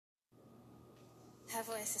Her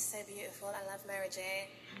voice is so beautiful. I love Mary J.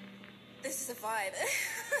 This is a vibe.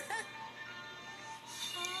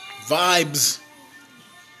 Vibes.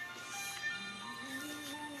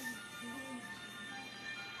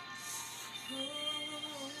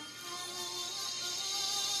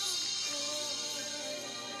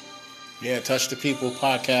 Yeah, Touch the People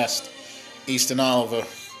podcast. Easton Oliver.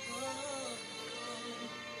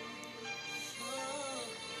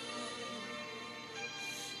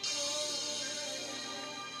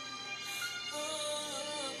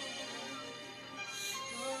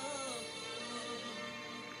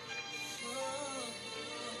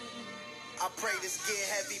 I pray this get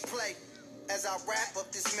heavy play as I wrap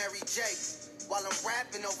up this Mary J. While I'm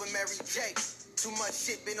rapping over Mary J. Too much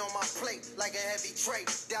shit been on my plate like a heavy tray.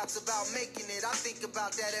 Doubts about making it, I think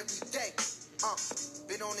about that every day.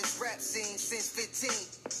 Been on this rap scene since 15.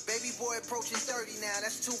 Baby boy approaching 30 now,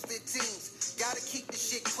 that's 215s. Gotta keep the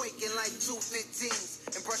shit quaking like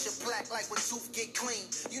 215s. And brush your plaque like when tooth get clean.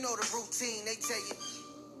 You know the routine, they tell you.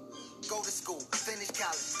 Go to school, finish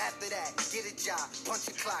college. After that, get a job, punch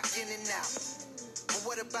a clock, in and out. But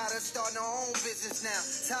what about us starting our own business now?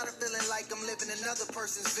 Tired of feeling like I'm living another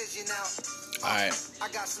person's vision out. Alright. I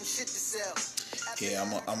got some shit to sell.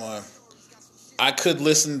 Yeah, I could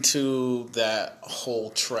listen to that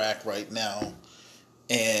whole track right now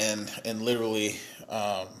and literally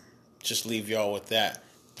just leave y'all with that.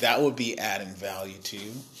 That would be adding value to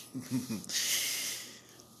you.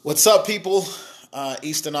 What's up, people?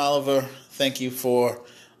 Easton Oliver, thank you for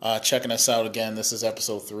checking us out again. This is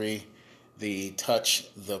episode 3, the Touch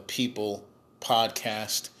the People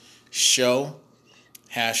podcast show.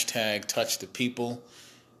 Hashtag Touch the People.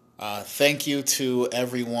 Thank you to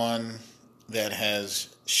everyone that has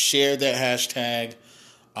shared that hashtag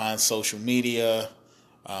on social media.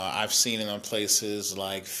 I've seen it on places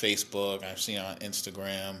like Facebook. I've seen it on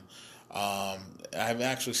Instagram. I've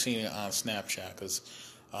actually seen it on Snapchat because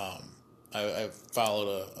I've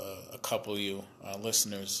followed a couple of you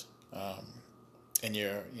listeners in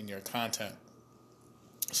your content.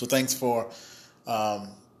 So thanks for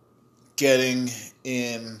getting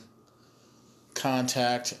in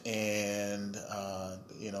contact, and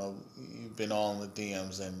you've been all in the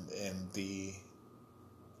DMs, and the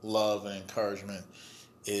love and encouragement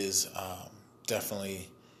is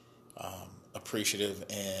definitely appreciative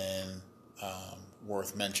and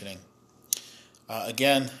worth mentioning.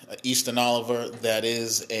 Again, Easton Oliver, that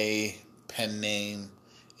is a pen name,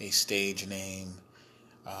 a stage name,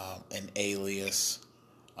 an alias,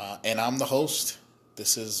 and I'm the host.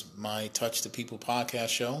 This is my Touch the People podcast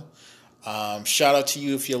show. Shout out to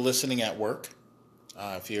you if you're listening at work.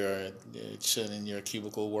 If you're sitting in your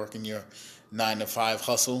cubicle working your 9-to-5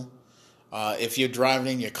 hustle. If you're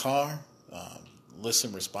driving in your car,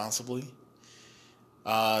 listen responsibly.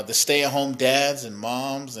 The stay-at-home dads and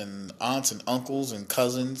moms and aunts and uncles and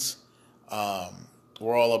cousins,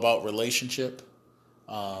 we're all about relationship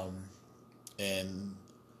and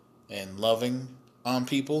loving on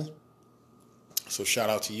people. So shout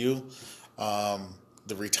out to you.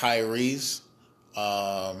 The retirees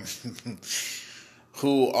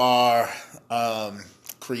who are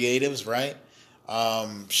creatives, right?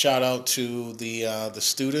 Shout out to the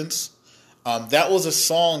students. That was a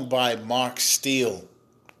song by Mark Steele,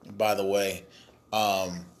 by the way.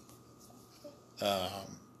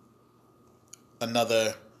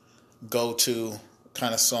 Another go-to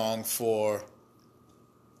kind of song for,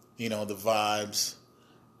 the vibes.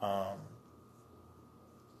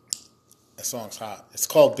 That song's hot. It's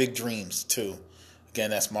called Big Dreams, too. Again,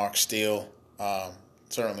 that's Mark Steele.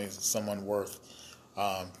 Certainly someone worth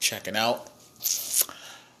checking out.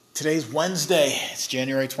 Today's Wednesday. It's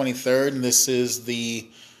January 23rd, and this is the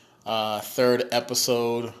third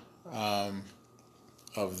episode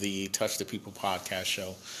of the Touch the People podcast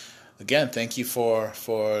show. Again, thank you for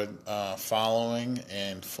following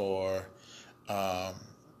and for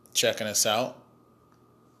checking us out.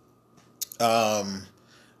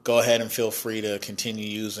 Go ahead and feel free to continue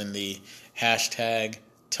using the hashtag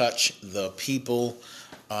Touch the People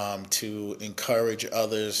to encourage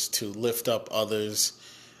others, to lift up others,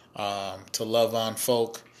 to love on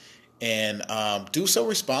folk, and do so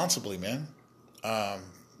responsibly, man.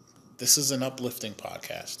 This is an uplifting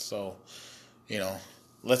podcast, so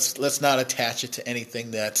let's not attach it to anything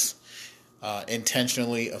that's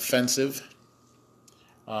intentionally offensive.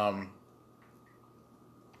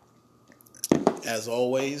 As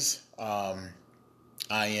always, I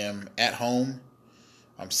am at home.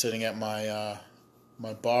 I'm sitting at my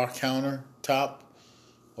my bar counter top,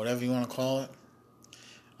 whatever you want to call it.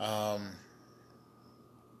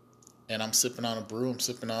 And I'm sipping on a brew. I'm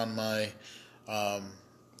sipping on my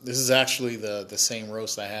This is actually the same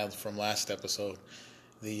roast I had from last episode.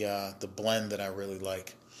 The blend that I really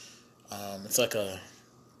like. It's like a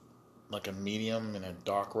medium and a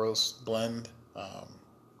dark roast blend. But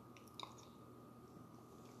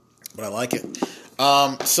I like it.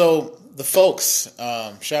 So the folks,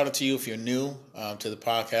 shout out to you if you're new to the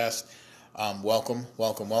podcast. Welcome.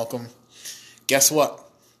 Guess what?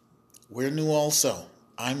 We're new also.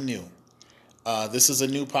 I'm new. This is a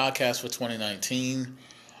new podcast for 2019.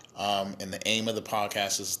 And the aim of the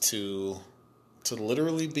podcast is to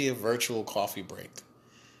literally be a virtual coffee break.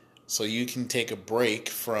 So you can take a break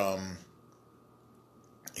from,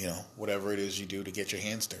 whatever it is you do to get your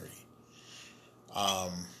hands dirty.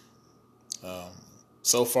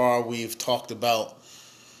 So far, we've talked about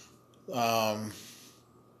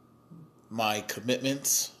my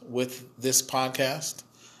commitments with this podcast.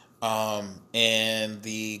 And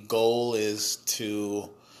the goal is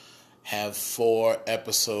to have 4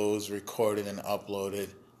 episodes recorded and uploaded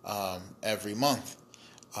every month.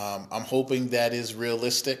 I'm hoping that is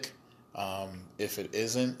realistic. If it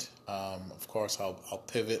isn't, of course, I'll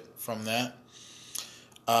pivot from that.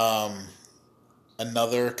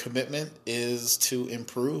 Another commitment is to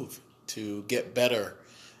improve, to get better,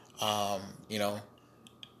 add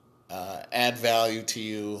value to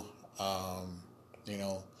you,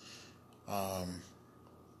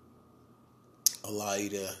 allow you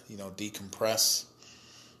to, decompress,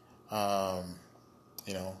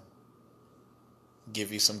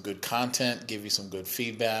 give you some good content, give you some good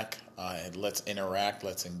feedback, and let's interact,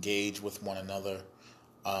 let's engage with one another.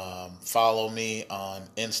 Follow me on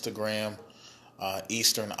Instagram,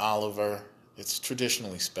 Eastern Oliver. It's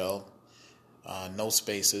traditionally spelled, no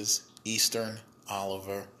spaces, Eastern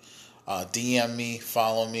Oliver. DM me,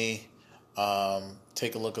 follow me,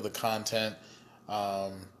 take a look at the content,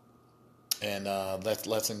 and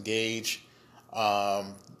let's engage.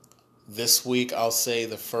 This week, I'll say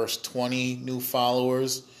the first 20 new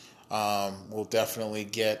followers will definitely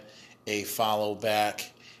get a follow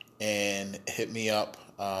back and hit me up.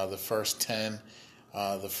 The first 10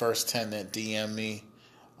 that DM me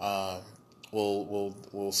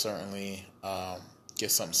will certainly get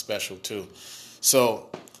something special too. So,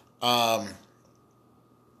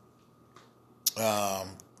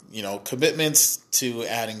 commitments to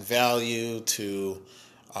adding value, to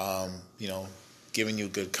giving you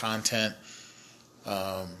good content.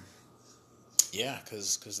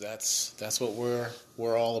 Because that's what we're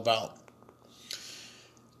all about.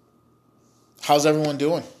 How's everyone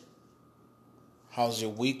doing? How's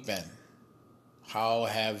your week been? How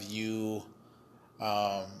have you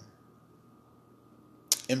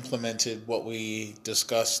implemented what we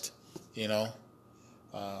discussed,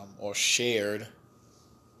 or shared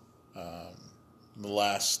the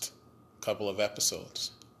last couple of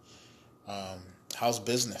episodes? How's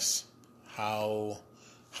business? How's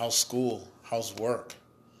school? How's work?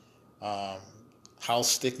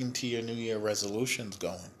 How's sticking to your New Year resolutions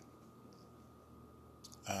going?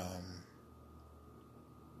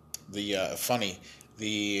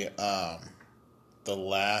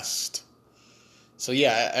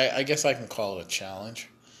 I guess I can call it a challenge.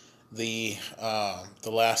 The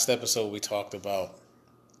last episode we talked about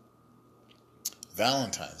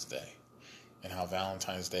Valentine's Day and how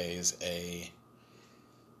Valentine's Day is a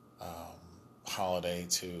holiday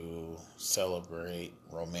to celebrate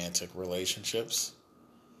romantic relationships.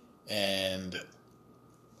 And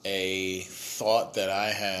a thought that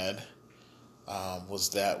I had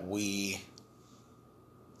was that we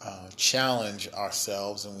challenge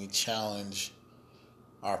ourselves and we challenge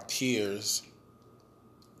our peers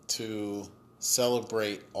to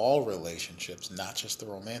celebrate all relationships, not just the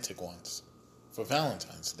romantic ones, for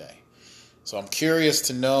Valentine's Day. So I'm curious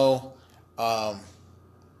to know,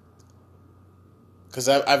 because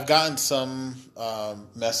I've gotten some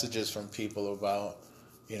messages from people about,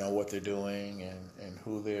 what they're doing and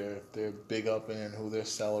who they're big up in and who they're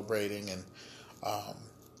celebrating, and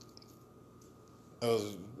it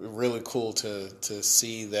was really cool to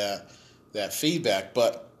see that feedback.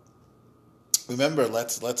 But remember,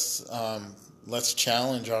 let's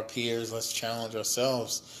challenge our peers, let's challenge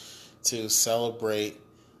ourselves to celebrate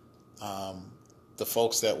the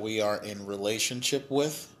folks that we are in relationship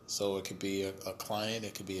with. So it could be a client,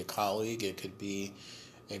 it could be a colleague, it could be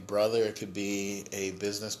a brother, it could be a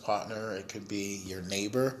business partner, it could be your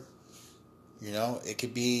neighbor, it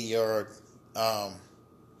could be your, I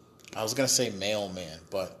was going to say mailman,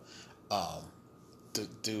 but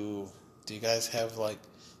do you guys have,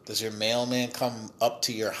 does your mailman come up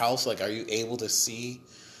to your house? Are you able to see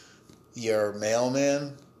your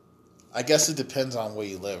mailman? I guess it depends on where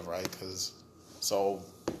you live, right?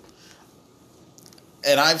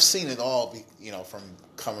 and I've seen it all, from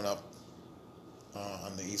coming up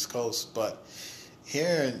on the East Coast, but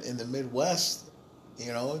here in the Midwest,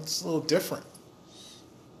 it's a little different.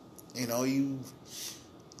 You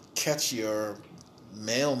catch your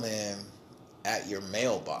mailman at your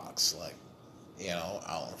mailbox,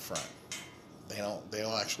 out in front. They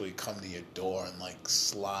don't actually come to your door and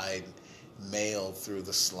slide mail through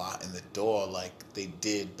the slot in the door like they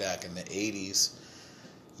did back in the 80s.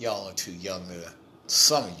 Y'all are too young to,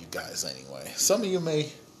 some of you guys anyway. Some of you may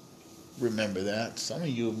remember that. Some of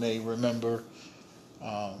you may remember,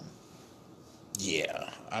 I'm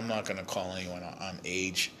not going to call anyone on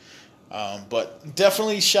age. But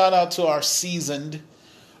definitely shout out to our seasoned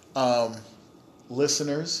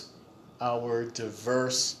listeners, our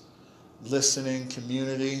diverse listening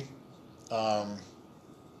community.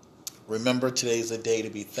 Remember, today's a day to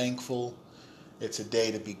be thankful. It's a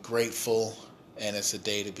day to be grateful, and it's a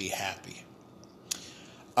day to be happy.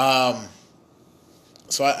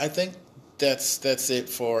 So I think that's it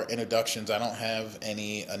for introductions. I don't have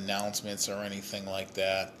any announcements or anything like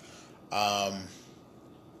that.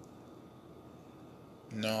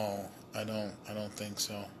 No, I don't think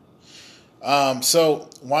so. So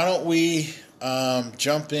why don't we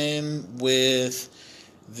jump in with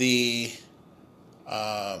the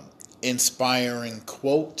inspiring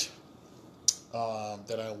quote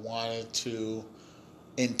that I wanted to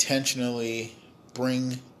intentionally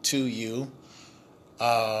bring to you.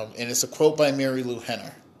 And it's a quote by Mary Lou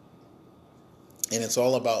Henner. And it's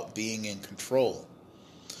all about being in control.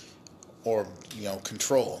 Or,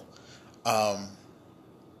 control.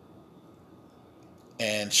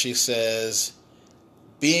 And she says,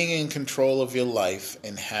 being in control of your life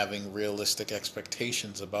and having realistic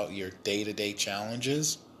expectations about your day-to-day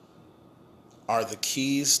challenges are the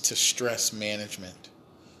keys to stress management,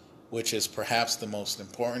 which is perhaps the most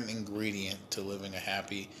important ingredient to living a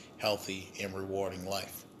happy, healthy, and rewarding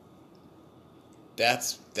life.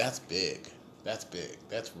 That's big. That's big.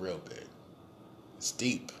 That's real big. It's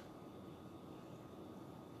deep.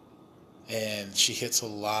 And she hits a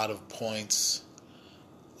lot of points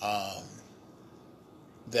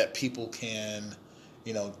that people can,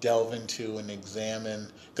 delve into and examine.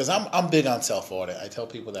 Because I'm big on self-audit. I tell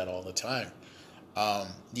people that all the time.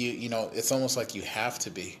 It's almost like you have to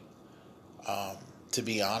be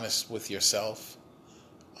honest with yourself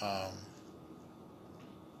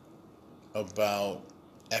about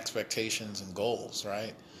expectations and goals,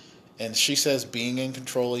 right? And she says being in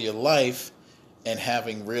control of your life and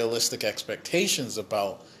having realistic expectations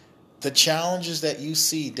about the challenges that you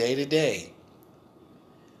see day to day,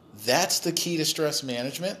 that's the key to stress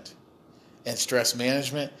management. And stress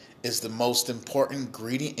management is the most important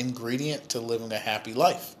ingredient to living a happy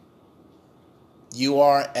life. You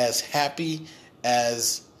are as happy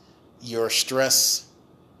as your stress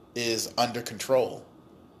is under control.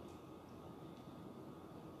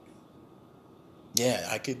 Yeah,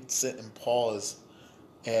 I could sit and pause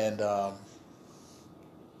and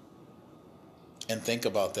think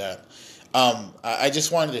about that. I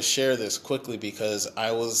just wanted to share this quickly because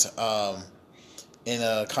I was in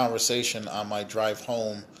a conversation on my drive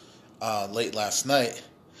home late last night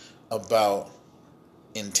about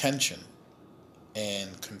intention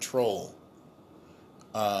and control.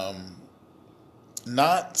 Not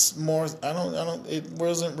more. It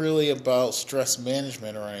wasn't really about stress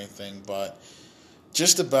management or anything, but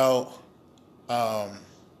just about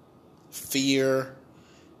fear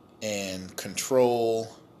and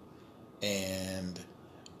control and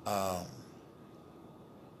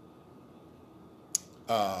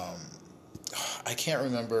I can't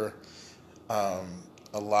remember a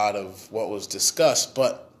lot of what was discussed,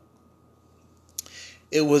 but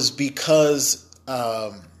it was because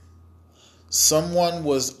someone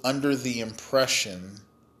was under the impression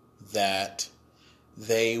that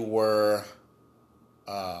they were,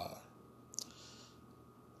 I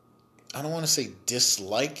don't want to say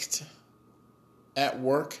disliked at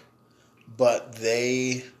work, but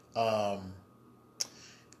they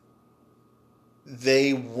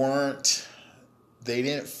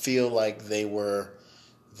didn't feel like they were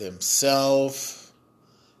themselves.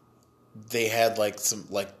 They had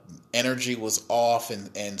energy was off,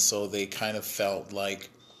 and so they kind of felt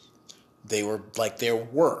like they were like their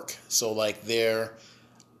work. So their,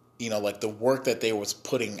 the work that they was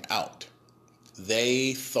putting out,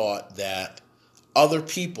 they thought that other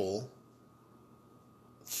people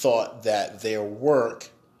thought that their work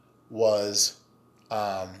was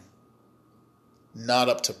not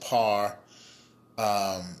up to par,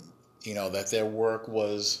 that their work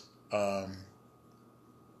was,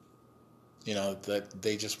 that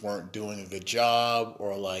they just weren't doing a good job,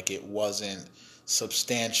 or it wasn't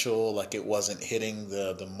substantial, like it wasn't hitting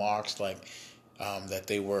the marks like that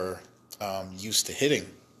they were used to hitting.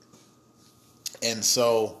 And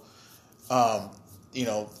so, the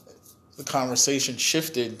conversation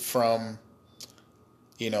shifted from,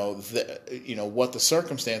 what the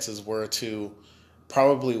circumstances were to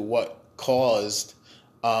probably what caused,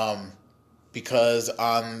 because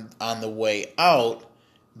on the way out,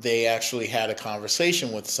 they actually had a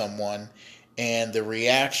conversation with someone, and the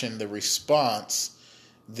reaction, the response,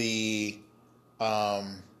 the,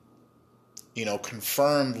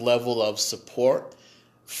 confirmed level of support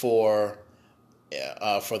for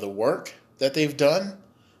the work that they've done,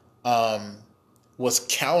 was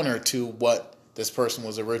counter to what this person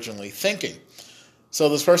was originally thinking. So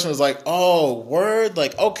this person was like, "Oh, word,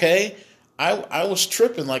 like, okay, I was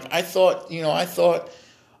tripping. Like, I thought,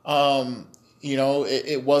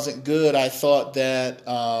 it wasn't good. I thought that,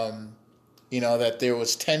 that there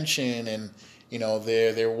was tension and,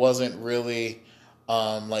 there wasn't really,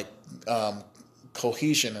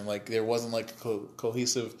 cohesion, and like there wasn't like a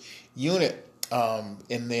cohesive unit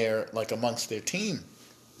in there, like amongst their team."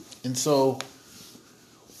 And so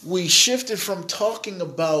we shifted from talking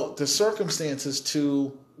about the circumstances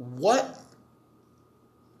to what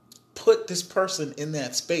put this person in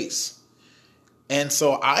that space. And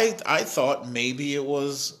so I thought maybe it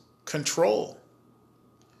was control.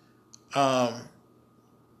 The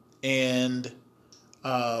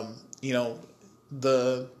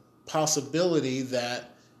possibility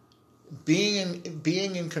that being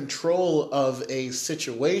in control of a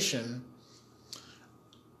situation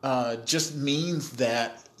just means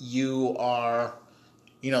that you are,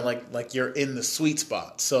 like you're in the sweet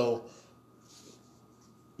spot. So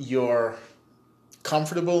you're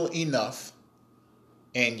comfortable enough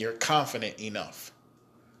and you're confident enough.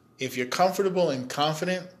 If you're comfortable and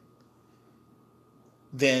confident,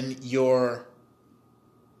 then your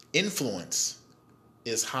influence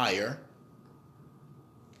is higher.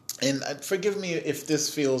 And forgive me if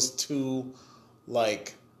this feels too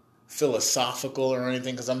like philosophical or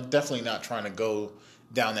anything, because I'm definitely not trying to go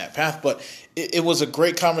down that path. But it was a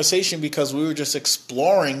great conversation because we were just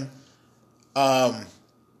exploring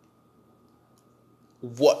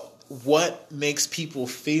what makes people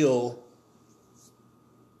feel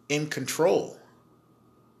in control.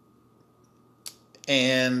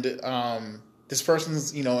 And this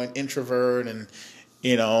person's, an introvert, and,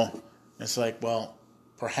 it's like, well,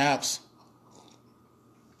 perhaps,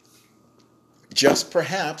 just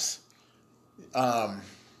perhaps,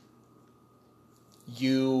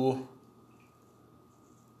 you,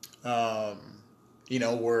 were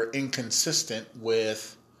inconsistent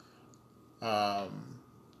with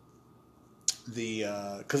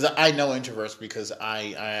because I know introverts, because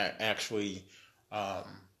I actually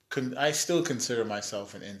I still consider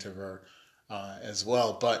myself an introvert as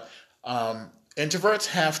well. But introverts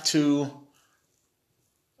have to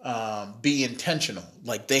be intentional.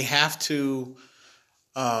 Like they have to.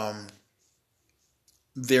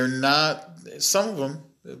 They're not, some of them,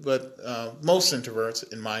 but most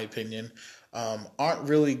introverts, in my opinion, aren't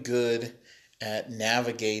really good at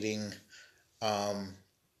navigating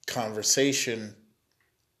conversation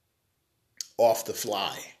off the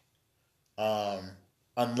fly.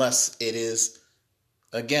 Unless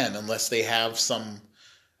they have some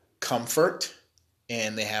comfort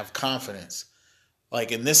and they have confidence.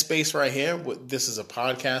 Like in this space right here, this is a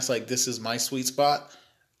podcast, like this is my sweet spot.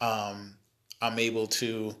 I'm able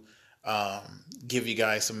to give you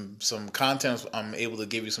guys some content. I'm able to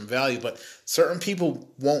give you some value, but certain people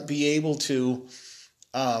won't be able to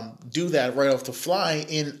do that right off the fly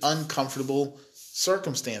in uncomfortable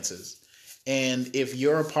circumstances. And if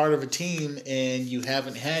you're a part of a team and you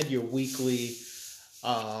haven't had your weekly,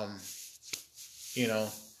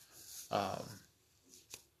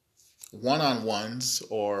 one-on-ones,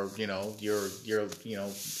 or your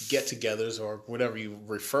get-togethers, or whatever you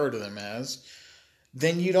refer to them as,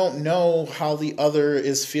 then you don't know how the other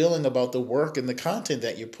is feeling about the work and the content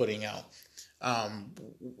that you're putting out.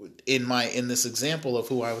 In this example of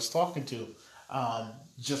who I was talking to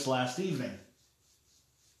just last evening,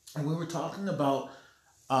 and we were talking about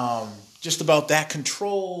just about that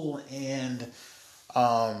control and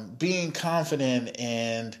being confident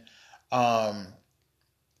and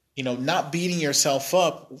not beating yourself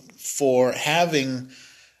up for having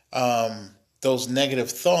those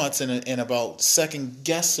negative thoughts and about second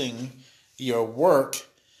guessing your work.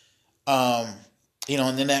 And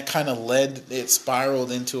then that kind of it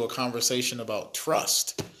spiraled into a conversation about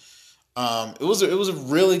trust. It was a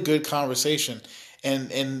really good conversation.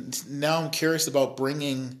 And now I'm curious about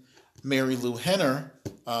bringing Mary Lou Henner,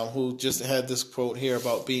 who just had this quote here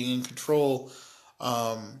about being in control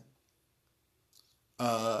I'm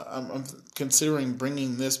considering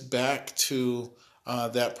bringing this back to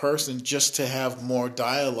that person just to have more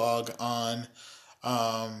dialogue on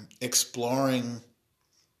exploring,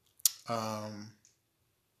 the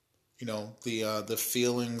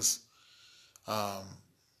feelings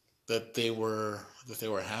that they were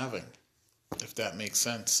having, if that makes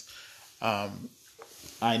sense.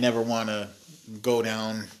 I never want to go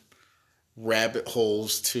down rabbit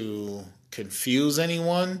holes to confuse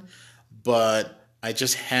anyone, but I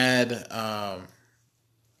just had I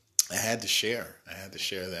had to share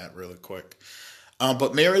that really quick.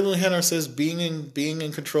 But Mary Lou Henner says being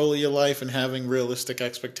in control of your life and having realistic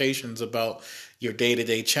expectations about your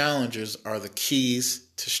day-to-day challenges are the keys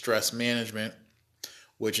to stress management,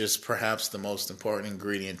 which is perhaps the most important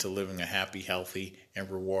ingredient to living a happy, healthy,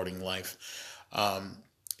 and rewarding life.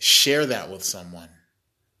 Share that with someone.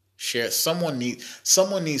 Someone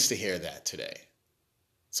needs to hear that today.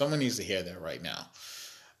 Someone needs to hear that right now.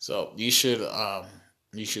 So you should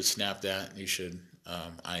snap that. You should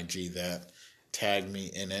IG that. Tag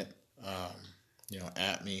me in it.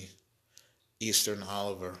 At me, Eastern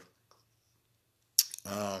Oliver.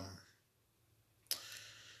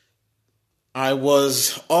 I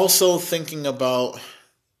was also thinking about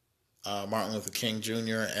Martin Luther King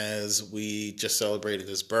Jr. as we just celebrated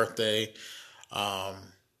his birthday.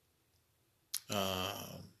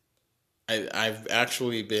 I've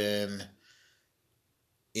actually been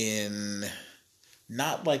in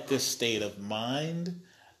not like this state of mind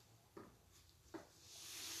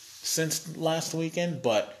since last weekend,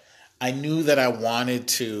 but I knew that I wanted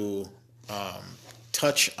to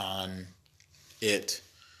touch on it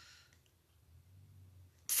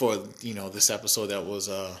for this episode that was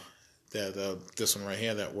this one right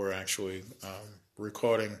here that we're actually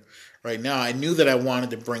recording right now. I knew that I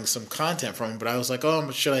wanted to bring some content from it, but I was like,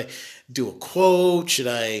 should I do a quote? Should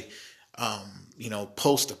I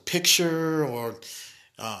post a picture or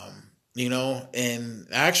and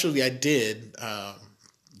actually I did.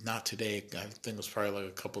 Not today. I think it was probably like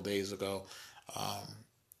a couple days ago.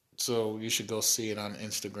 So you should go see it on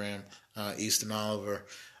Instagram, Easton Oliver.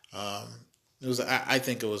 I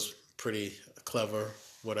think it was pretty clever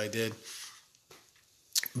what I did.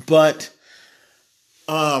 But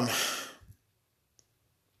I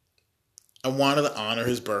wanted to honor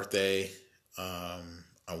his birthday.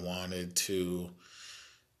 I wanted to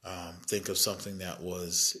think of something that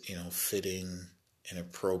was, fitting and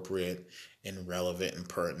appropriate and relevant and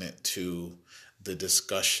pertinent to the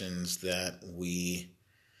discussions that we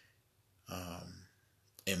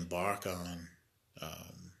embark on,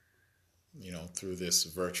 through this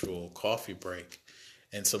virtual coffee break,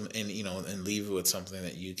 and leave it with something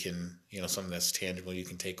that you can, something that's tangible you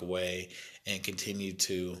can take away and continue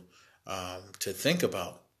to think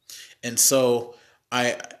about. And so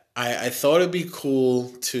I thought it'd be cool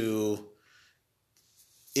to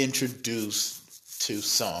introduce to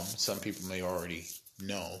some people may already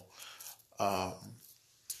know,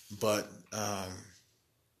 but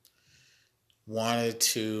wanted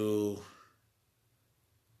to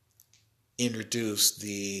introduce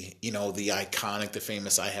the iconic, the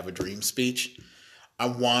famous "I Have a Dream" speech. I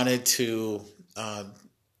wanted to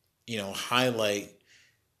highlight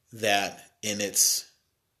that in its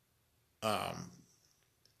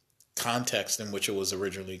context in which it was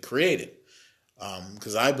originally created,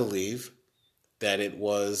 because I believe that it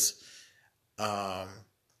was that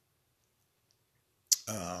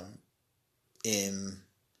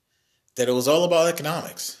it was all about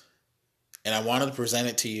economics, and I wanted to present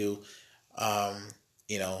it to you,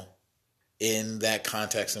 in that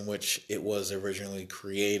context in which it was originally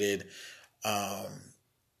created,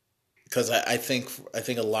 because I think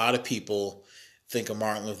a lot of people think of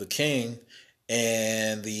Martin Luther King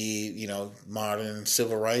and the modern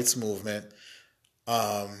civil rights movement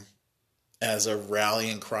as a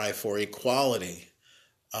rallying cry for equality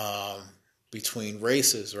between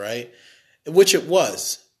races, right? Which it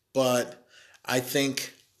was, but I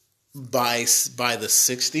think by the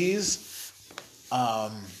 60s,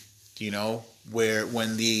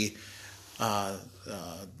 when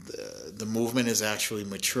the movement is actually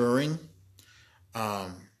maturing,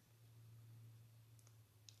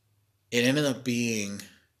 it ended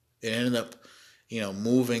up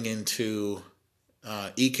moving into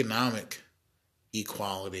economic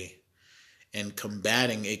equality and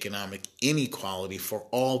combating economic inequality for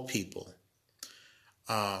all people.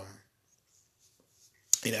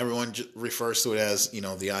 And everyone refers to it as,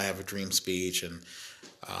 the "I Have a Dream" speech, and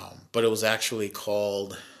but it was actually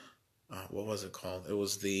called, what was it called? It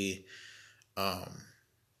was the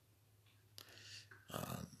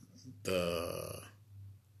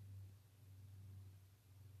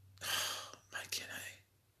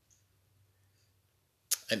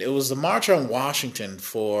and it was the March on Washington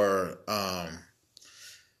for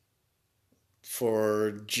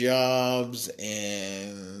jobs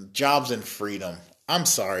and freedom. I'm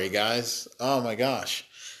sorry, guys. Oh my gosh.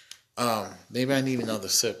 Maybe I need another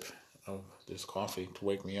sip of this coffee to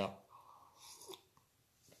wake me up.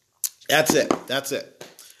 That's it.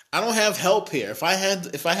 I don't have help here. If I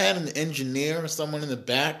had an engineer or someone in the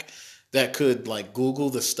back that could like Google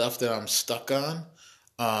the stuff that I'm stuck on,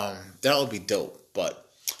 that would be dope. But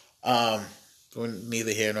we're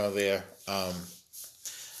neither here nor there.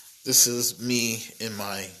 This is me in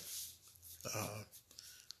my.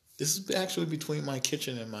 This is actually between my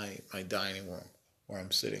kitchen and my dining room where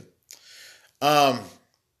I'm sitting. And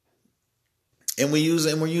we're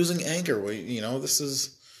using Anchor. This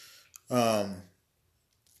is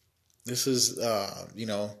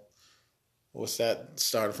what's that?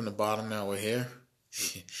 Started from the bottom. Now we're here.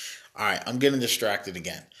 All right, I'm getting distracted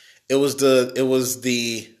again. It was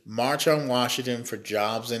the March on Washington for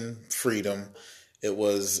Jobs and Freedom. It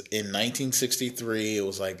was in 1963. It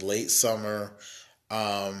was like late summer.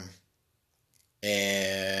 And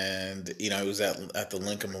it was at the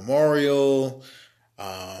Lincoln Memorial.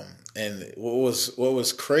 And what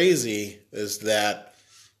was crazy is that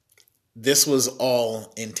this was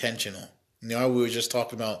all intentional. We were just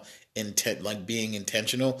talking about like being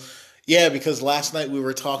intentional. Yeah, because last night we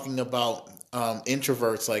were talking about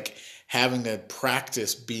introverts like having to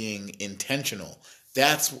practice being intentional.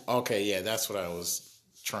 That's okay. Yeah, that's what I was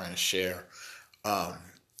trying to share.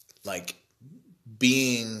 Like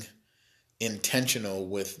being intentional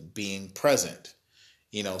with being present.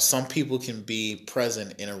 Some people can be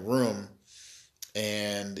present in a room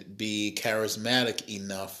and be charismatic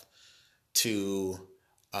enough to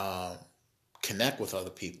connect with other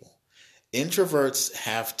people. Introverts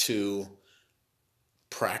have to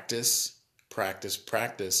practice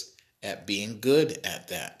at being good at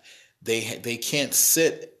that. They can't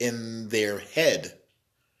sit in their head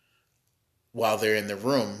while they're in the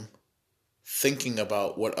room thinking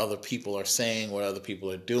about what other people are saying, what other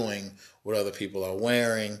people are doing, what other people are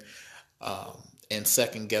wearing, and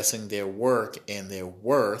second guessing their work and their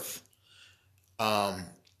worth.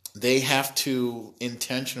 They have to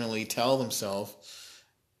intentionally tell themselves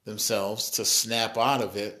to snap out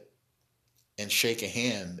of it and shake a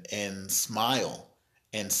hand and smile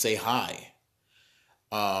and say hi.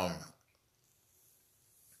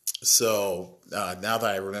 So now that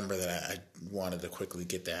I remember that, I wanted to quickly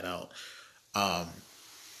get that out.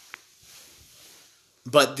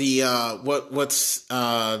 But the what's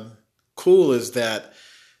cool is that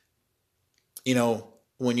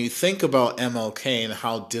when you think about MLK and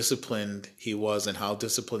how disciplined he was and how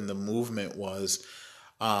disciplined the movement was,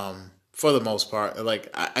 for the most part, like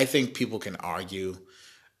I think people can argue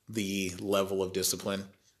the level of discipline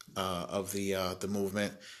of the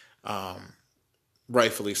movement.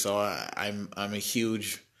 Rightfully so. I'm a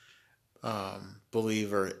huge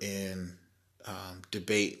believer in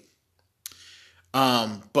debate.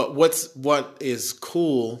 But what is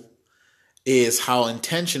cool is how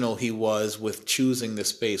intentional he was with choosing the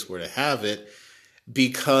space where to have it,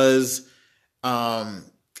 because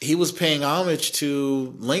he was paying homage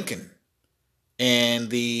to Lincoln and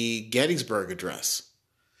the Gettysburg Address.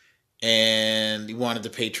 And he wanted to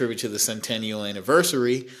pay tribute to the centennial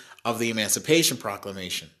anniversary of the Emancipation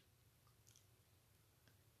Proclamation.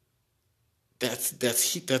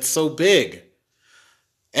 That's so big.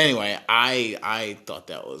 Anyway, I thought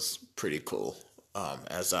that was pretty cool.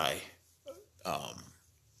 As I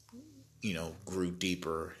grew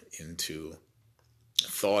deeper into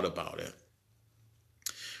thought about it.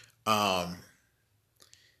 And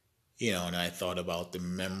I thought about the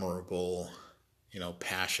memorable,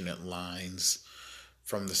 passionate lines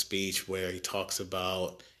from the speech where he talks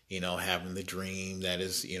about, having the dream that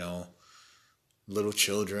is, little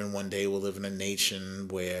children one day will live in a nation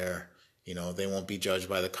where, they won't be judged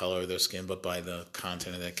by the color of their skin, but by the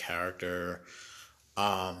content of their character.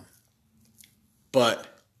 But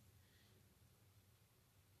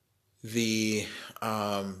the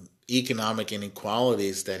economic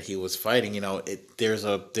inequalities that he was fighting, there's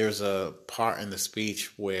a part in the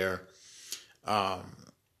speech where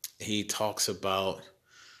he talks about,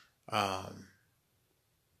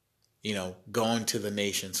 going to the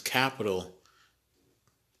nation's capital,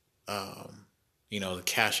 to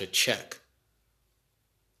cash a check.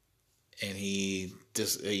 And he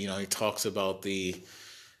just, he talks about the,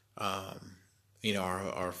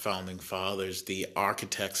 our founding fathers, the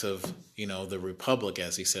architects of, the republic,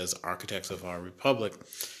 as he says, architects of our republic,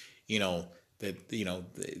 that,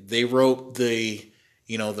 they wrote the,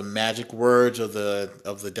 the magic words of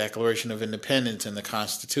the Declaration of Independence and the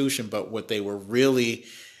Constitution, but what they were really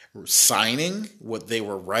signing, what they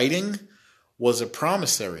were writing, was a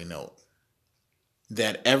promissory note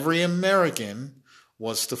that every American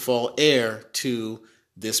was to fall heir to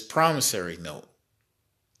this promissory note.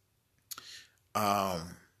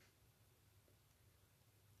 And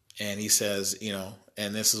he says,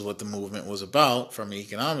 and this is what the movement was about from an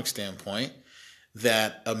economic standpoint,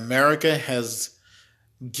 that America has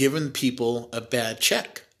given people a bad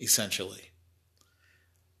check, essentially.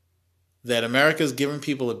 That America's given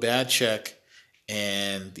people a bad check,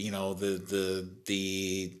 and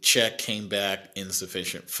the check came back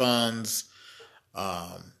insufficient funds.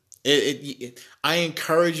 I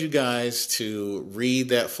encourage you guys to read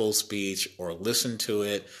that full speech or listen to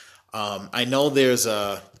it. I know there's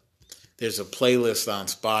a playlist on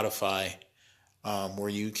Spotify where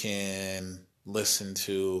you can listen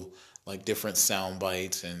to like different sound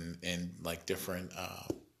bites and like different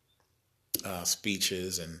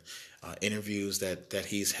speeches and interviews that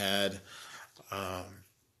he's had.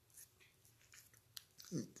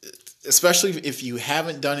 Especially if you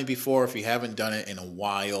haven't done it before, if you haven't done it in a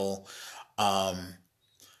while. I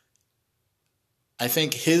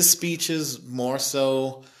think his speeches more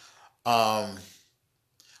so, no,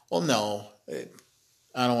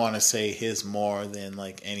 I don't want to say his more than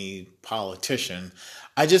like any politician.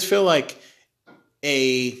 I just feel like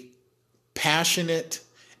a person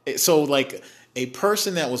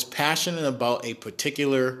that was passionate about a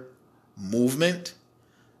particular movement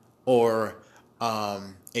or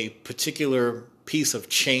a particular piece of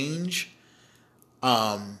change,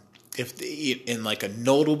 in like a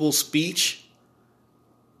notable speech,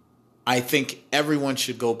 I think everyone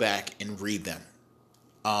should go back and read them.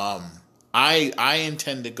 I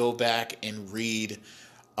intend to go back and read,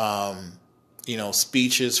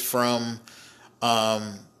 speeches from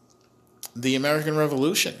the American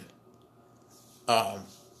Revolution.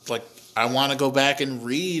 Like I want to go back and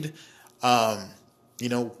read,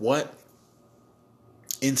 what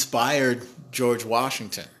inspired George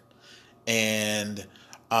Washington and,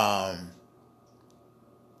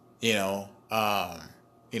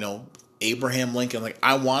 Abraham Lincoln. Like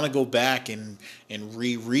I want to go back and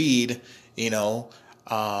reread, the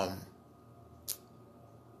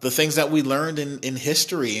things that we learned in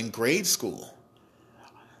history in grade school.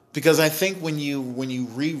 Because I think when you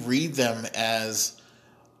reread them as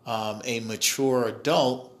a mature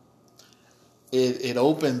adult, it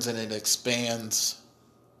opens and it expands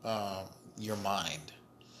your mind,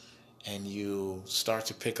 and you start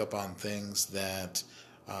to pick up on things that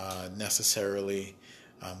necessarily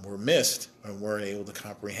were missed or weren't able to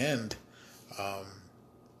comprehend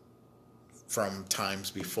from times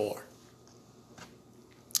before.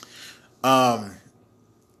 But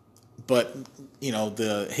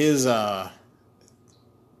his I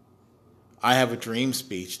Have a Dream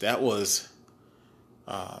speech, that was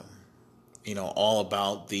all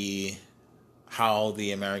about how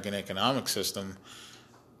the American economic system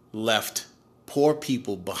left poor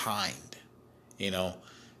people behind.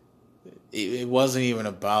 It wasn't even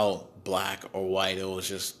about black or white, it was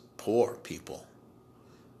just poor people.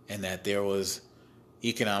 And that there was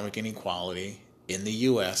economic inequality in the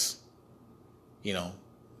U.S.,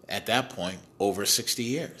 at that point, over 60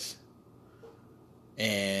 years.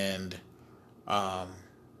 And, that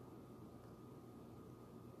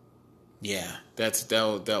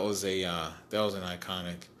was an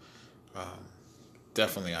iconic,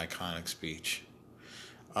 definitely iconic speech.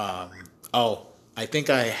 I think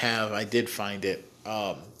I did find it.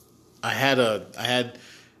 I had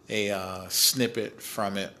a snippet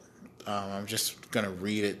from it. I'm just going to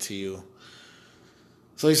read it to you.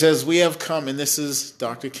 So he says, "We have come," and this is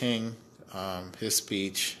Dr. King, his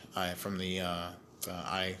speech from the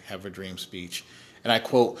I Have a Dream speech. And I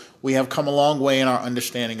quote, "We have come a long way in our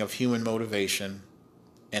understanding of human motivation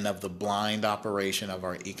and of the blind operation of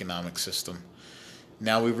our economic system.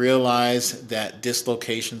 Now we realize that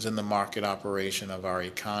dislocations in the market operation of our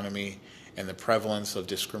economy and the prevalence of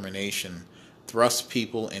discrimination thrust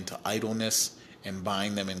people into idleness and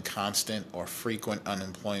bind them in constant or frequent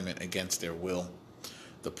unemployment against their will.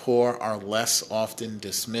 The poor are less often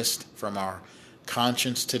dismissed from our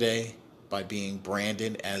conscience today by being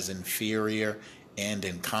branded as inferior and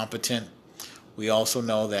incompetent. We also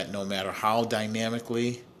know that no matter how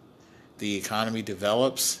dynamically the economy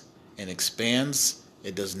develops and expands,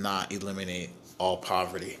 it does not eliminate all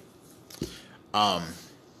poverty."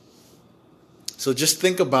 So just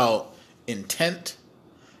think about intent.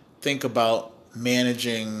 Think about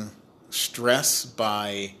managing stress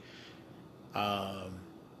by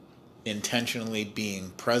intentionally being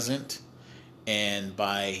present and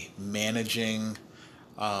by managing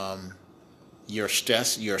your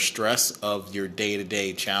stress of your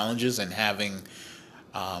day-to-day challenges and having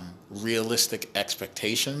realistic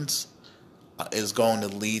expectations is going to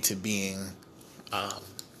lead to leading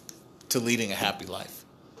a happy life.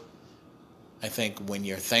 I think when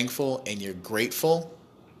you're thankful and you're grateful,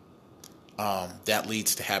 that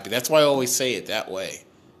leads to happy. That's why I always say it that way: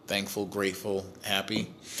 thankful, grateful,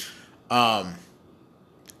 happy. And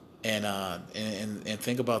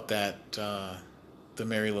think about that, the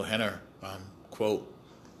Marilu Henner quote.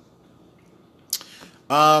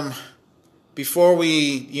 Before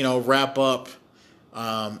we, wrap up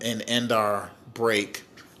and end our break,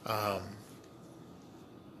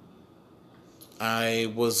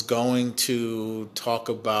 I was going to talk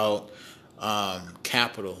about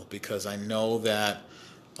capital, because I know that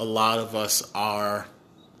a lot of us are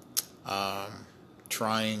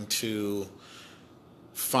trying to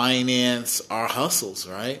finance our hustles,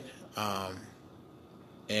 right?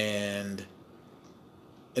 And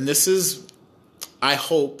this is, I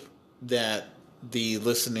hope that the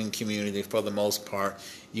listening community, for the most part,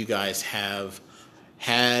 you guys have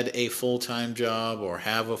had a full-time job or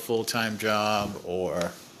have a full-time job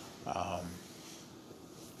or,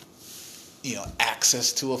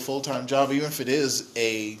 access to a full-time job, even if it is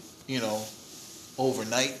a,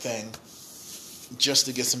 overnight thing, just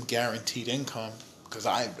to get some guaranteed income, because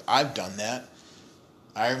I've done that.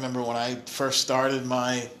 I remember when I first started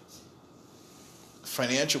my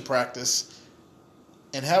financial practice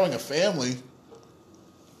and having a family,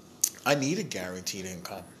 I needed guaranteed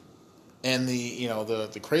income. And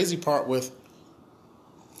the crazy part with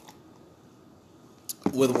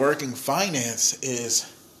working finance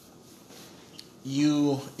is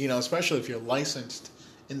you especially if you're licensed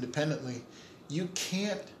independently, you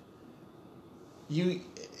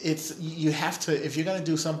have to, if you're going to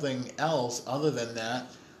do something else other than that,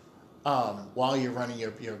 while you're running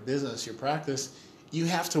your business, your practice, you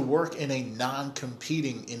have to work in a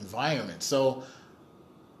non-competing environment. So,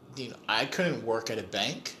 I couldn't work at a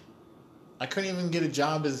bank. I couldn't even get a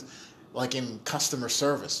job in customer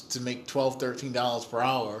service to make $12, $13 per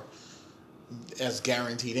hour as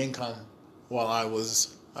guaranteed income while I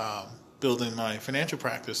was building my financial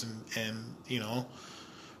practice and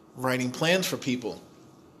writing plans for people.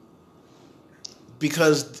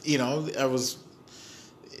 Because,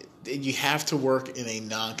 you have to work in a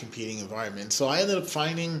non-competing environment. So I ended up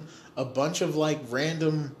finding a bunch of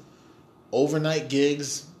random overnight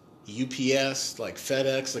gigs, UPS,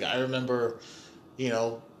 FedEx. I remember,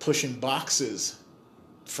 pushing boxes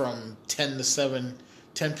from 10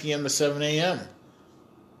 p.m. to 7 a.m.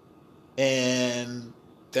 And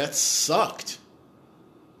that sucked.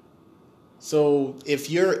 So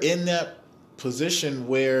if you're in that position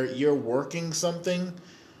where you're working something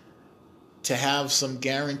to have some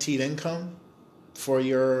guaranteed income for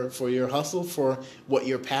your hustle, for what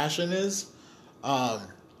your passion is,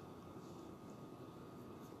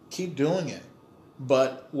 keep doing it.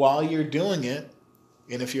 But while you're doing it,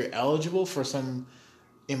 and if you're eligible for some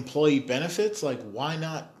employee benefits, why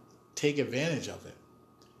not take advantage of it?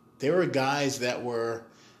 There were guys that were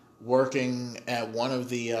working at one of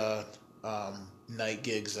the night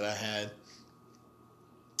gigs that I had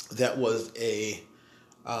that was a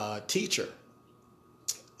teacher.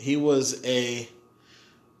 He was a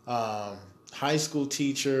high school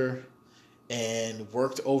teacher and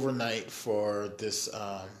worked overnight for this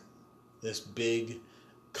big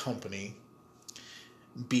company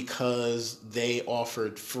because they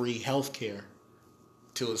offered free health care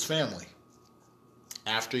to his family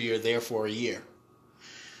after you're there for a year.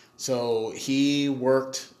 So he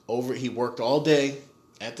worked all day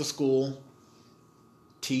at the school,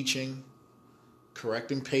 teaching,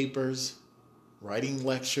 correcting papers, writing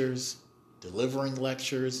lectures, delivering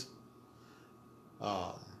lectures,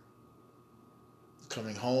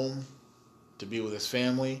 coming home to be with his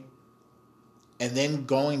family, and then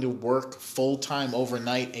going to work full-time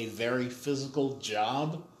overnight, a very physical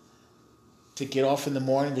job, to get off in the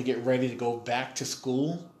morning to get ready to go back to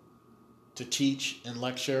school to teach and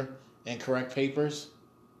lecture and correct papers.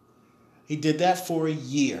 He did that for a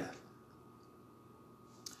year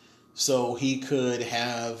so he could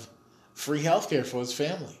have free healthcare for his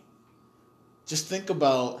family. Just think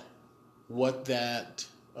about what that,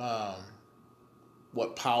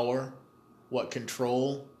 what power, what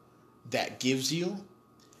control that gives you.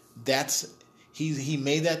 He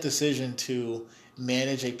made that decision to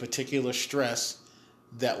manage a particular stress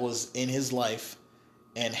that was in his life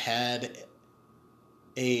and had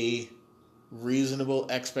a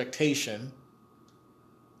reasonable expectation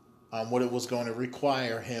on what it was going to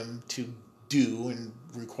require him to do and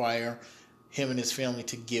require him and his family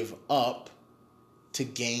to give up to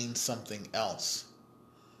gain something else.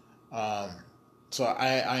 So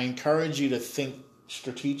I encourage you to think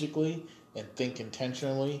strategically and think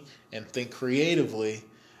intentionally and think creatively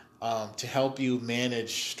to help you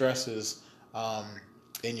manage stresses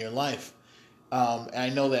in your life.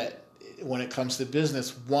 I know that when it comes to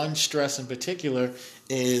business, one stress in particular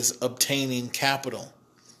is obtaining capital.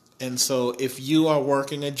 And so if you are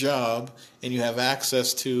working a job and you have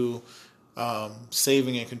access to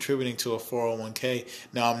saving and contributing to a 401k.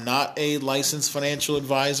 Now, I'm not a licensed financial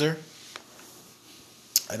advisor.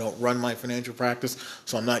 I don't run my financial practice,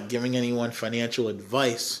 so I'm not giving anyone financial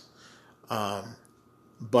advice.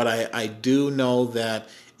 But I do know that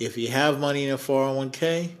if you have money in a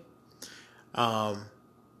 401k,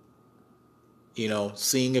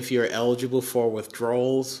 seeing if you're eligible for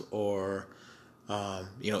withdrawals or,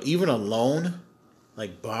 even a loan,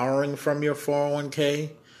 like borrowing from your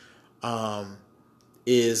 401k,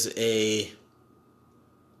 is a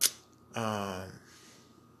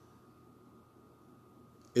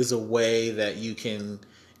way that you can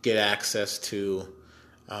get access to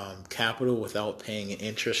capital without paying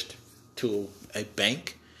interest to a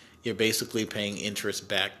bank. You're basically paying interest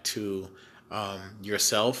back to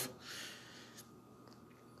yourself.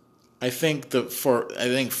 I think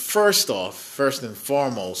first and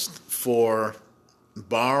foremost, for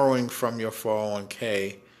borrowing from your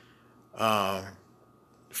 401k,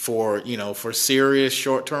 for serious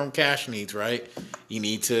short-term cash needs, right? You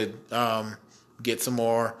need to get some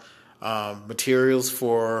more materials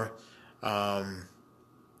for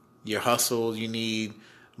your hustle. You need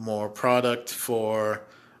more product for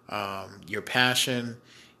your passion.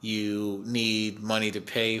 You need money to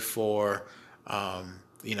pay for,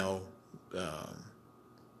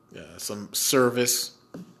 some service,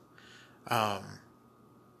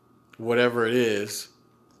 whatever it is.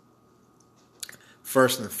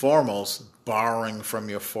 First and foremost, borrowing from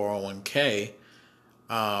your 401k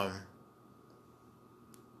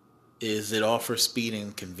is it offers speed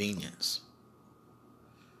and convenience.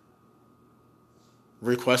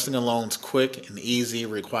 Requesting a loan is quick and easy,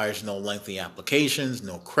 requires no lengthy applications,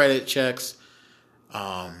 no credit checks.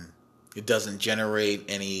 It doesn't generate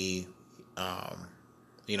any,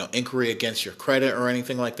 inquiry against your credit or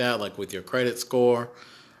anything like that, like with your credit score.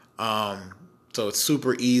 So it's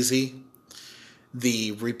super easy.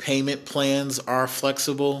 The repayment plans are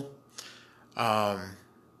flexible. Most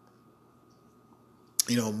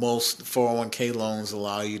 401k loans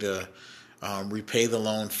allow you to repay the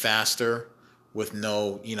loan faster with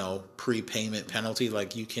no, prepayment penalty.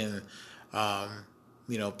 Like you can,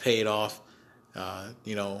 pay it off,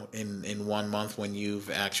 in 1 month when you've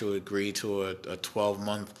actually agreed to a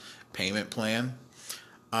 12-month payment plan.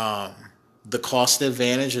 The cost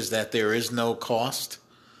advantage is that there is no cost,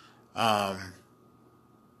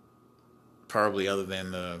 probably other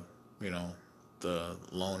than the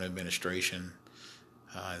loan administration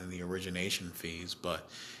and the origination fees. But,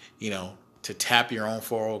 to tap your own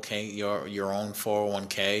 401k, your own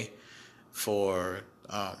 401k for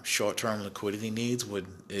short-term liquidity needs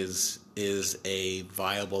is a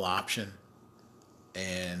viable option,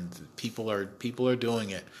 and people are doing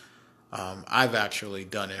it. I've actually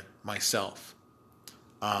done it myself,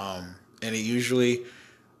 and it usually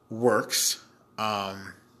works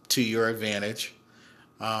to your advantage,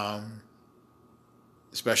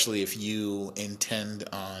 especially if you intend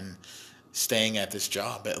on staying at this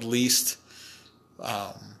job at least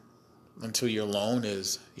until your loan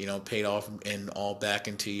is paid off and all back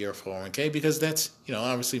into your 401k, because that's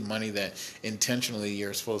obviously money that intentionally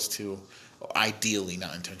you're supposed to, ideally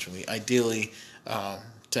not intentionally,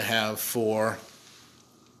 to have for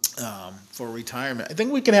retirement. I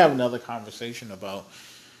think we can have another conversation about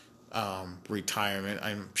retirement.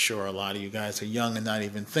 I'm sure a lot of you guys are young and not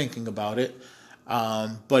even thinking about it,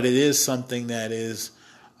 but it is something that is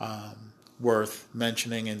worth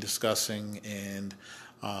mentioning and discussing, and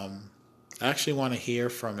I actually want to hear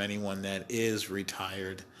from anyone that is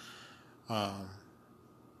retired.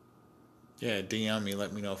 DM me,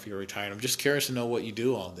 let me know if you're retired. I'm just curious to know what you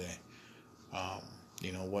do all day. How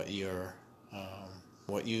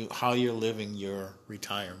you're living your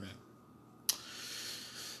retirement.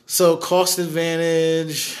 So cost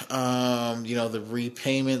advantage, the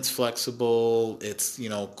repayment's flexible. It's,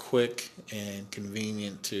 quick and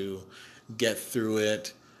convenient to get through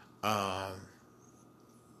it.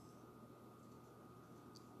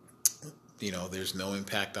 There's no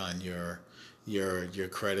impact on your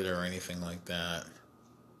credit or anything like that.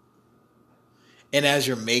 And as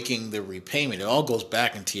you're making the repayment, it all goes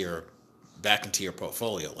back into your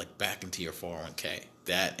portfolio, like back into your 401k.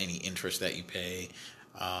 That any interest that you pay,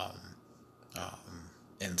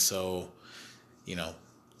 And so,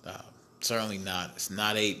 certainly not. It's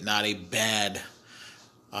not a bad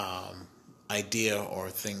idea or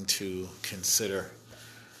thing to consider.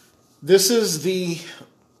 This is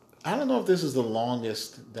I don't know if this is the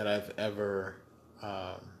longest that I've ever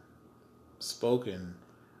spoken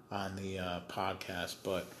on the podcast,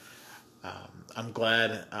 but I'm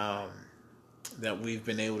glad that we've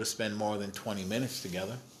been able to spend more than 20 minutes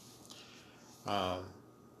together.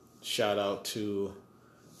 Shout out to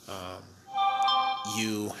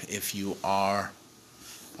you if you are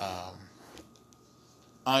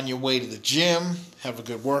on your way to the gym, have a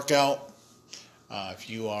good workout. If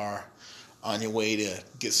you are on your way to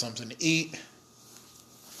get something to eat,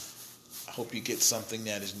 I hope you get something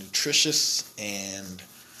that is nutritious and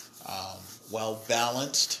well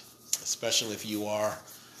balanced, especially if you are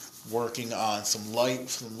working on some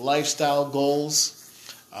lifestyle goals.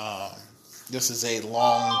 This is a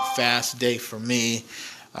long fast day for me.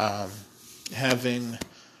 Having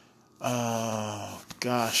I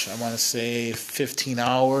want to say 15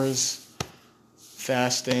 hours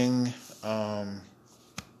fasting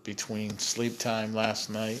between sleep time last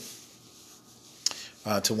night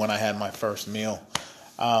to when I had my first meal.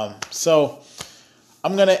 So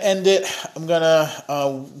I'm going to end it. I'm going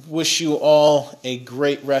to wish you all a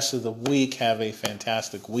great rest of the week. Have a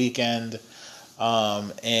fantastic weekend.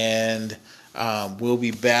 And we'll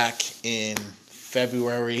be back in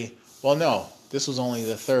February. Well, no, this was only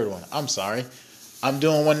the third one. I'm sorry. I'm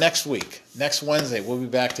doing one next week. Next Wednesday. We'll be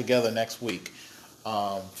back together next week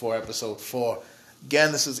for episode 4.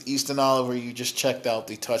 Again, this is Easton Oliver. You just checked out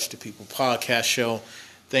the Touch to People podcast show.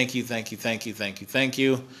 Thank you.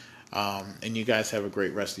 And you guys have a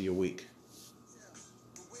great rest of your week.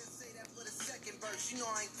 You know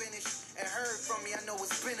I ain't finished and heard from me. I know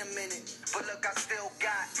it's been a minute, but look, I still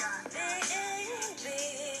got.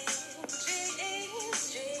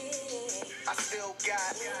 I still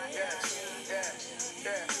got.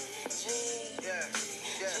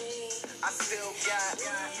 I still got.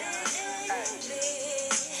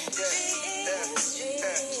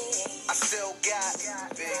 I still got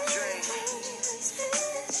big dreams.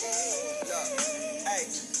 Look, hey,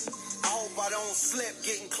 I hope I don't slip,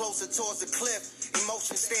 getting closer towards the cliff.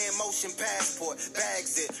 Emotion, stay in motion, passport,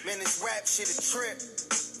 bags it. Man, this rap shit a trip,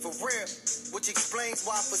 for real. Which explains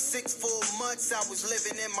why for 6 full months I was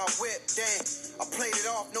living in my whip. Damn, I played it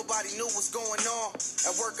off, nobody knew what's going on.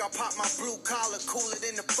 At work I popped my blue collar, cooler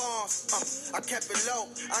than the farms. I kept it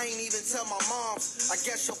low, I ain't even tell my moms. I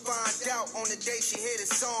guess she'll find out on the day she hear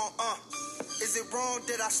this song. Is it wrong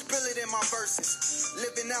that I spill it in my verses?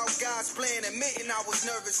 Living out God's plan, admitting I was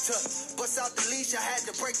nervous to bust out the leash. I had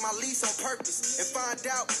to break my lease on purpose and find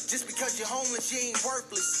out just because you're homeless, you ain't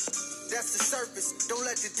worthless. That's the surface, don't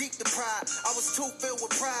let the deep the pride. I was too filled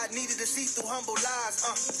with pride, needed to see through humble lies.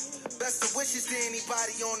 Best of wishes to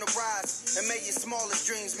anybody on the rise, and may your smallest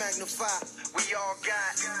dreams magnify. We all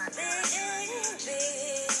got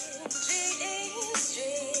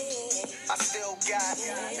I still got